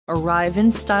Arrive in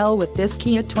style with this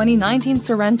Kia 2019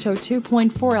 Sorento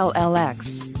 2.4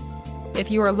 LLX.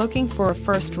 If you are looking for a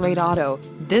first-rate auto,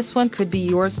 this one could be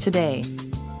yours today.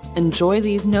 Enjoy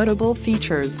these notable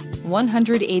features: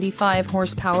 185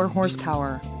 horsepower,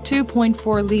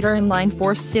 2.4-liter inline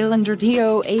four-cylinder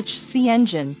DOHC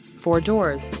engine, 4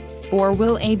 doors,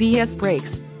 4-wheel ABS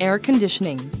brakes, air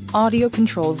conditioning, audio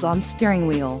controls on steering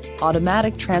wheel,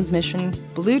 automatic transmission,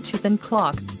 Bluetooth and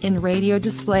clock-in radio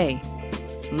display.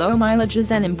 Low mileage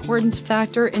is an important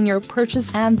factor in your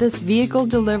purchase, and this vehicle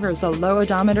delivers a low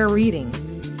odometer reading.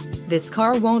 This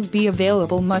car won't be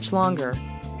available much longer.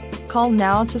 Call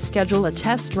now to schedule a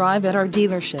test drive at our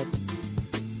dealership.